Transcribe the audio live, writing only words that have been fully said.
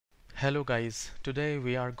Hello guys, today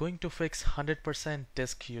we are going to fix 100%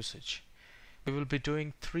 disk usage. We will be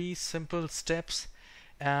doing 3 simple steps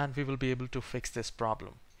and we will be able to fix this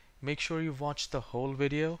problem. Make sure you watch the whole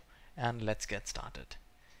video and let's get started.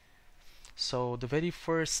 So the very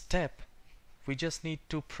first step, we just need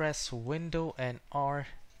to press Window and R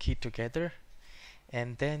key together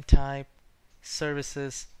and then type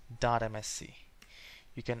services.msc.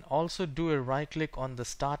 You can also do a right click on the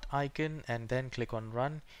start icon and then click on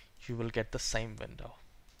run. You will get the same window.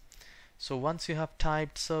 So once you have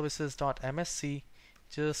typed services.msc,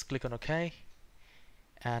 just click on OK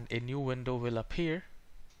and a new window will appear,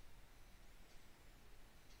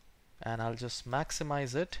 and I'll just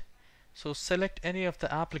maximize it. So select any of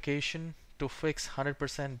the application to fix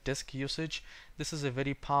 100% disk usage. This is a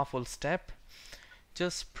very powerful step.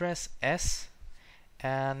 Just press S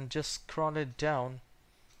and just scroll it down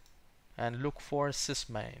and look for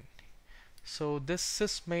sysmain. So this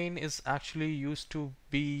sysmain is actually used to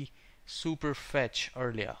be super fetch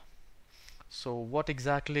earlier. So what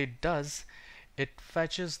exactly it does, it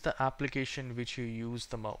fetches the application which you use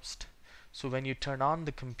the most. So when you turn on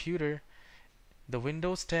the computer, the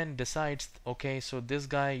Windows 10 decides, okay, so this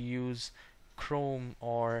guy use Chrome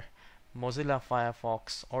or Mozilla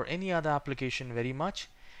Firefox or any other application very much.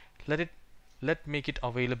 Let make it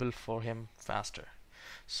available for him faster.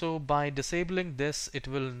 So by disabling this, it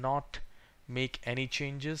will not make any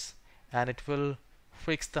changes and it will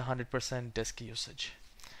fix the 100% disk usage.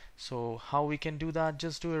 So how we can do that?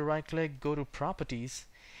 Just do a right click, go to properties,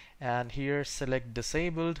 and here select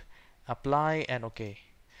disabled, apply, and OK.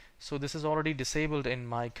 So this is already disabled in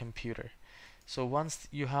my computer. So once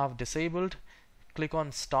you have disabled, click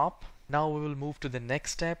on stop. Now we will move to the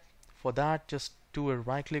next step. For that, just do a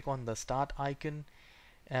right click on the start icon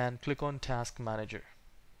and click on task manager.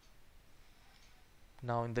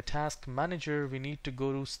 Now in the task manager, we need to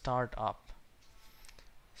go to startup.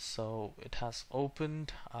 So it has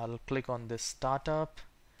opened. I'll click on this startup.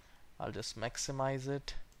 I'll just maximize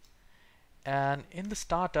it. And in the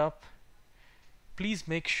startup, please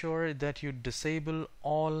make sure that you disable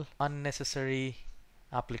all unnecessary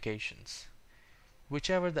applications.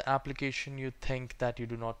 Whichever the application you think that you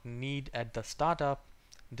do not need at the startup,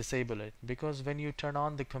 disable it, because when you turn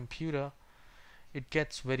on the computer, it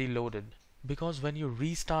gets very loaded. Because when you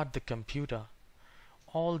restart the computer,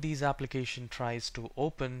 all these application tries to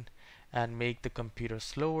open and make the computer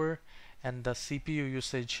slower, and the CPU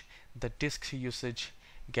usage, the disk usage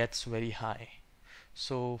gets very high.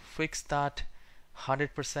 So fix that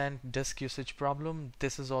 100% disk usage problem.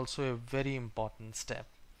 This is also a very important step.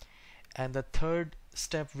 And the third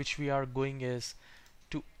step which we are going is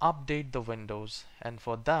to update the Windows, and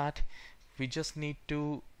for that we just need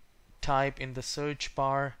to type in the search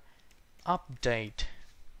bar update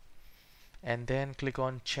and then click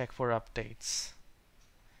on check for updates.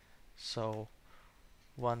 So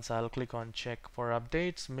once I'll click on check for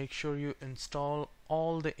updates, make sure you install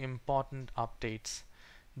all the important updates.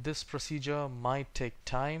 This procedure might take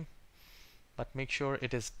time, but make sure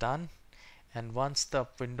it is done, and once the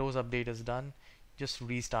Windows update is done, just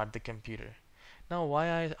restart the computer. Now why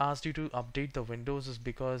I asked you to update the Windows is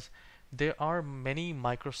because there are many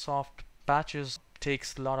Microsoft patches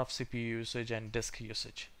takes a lot of CPU usage and disk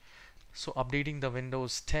usage. So updating the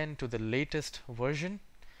Windows 10 to the latest version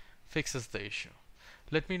fixes the issue.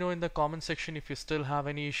 Let me know in the comment section if you still have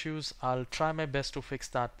any issues. I'll try my best to fix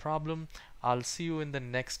that problem. I'll see you in the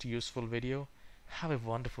next useful video. Have a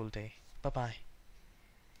wonderful day. Bye bye.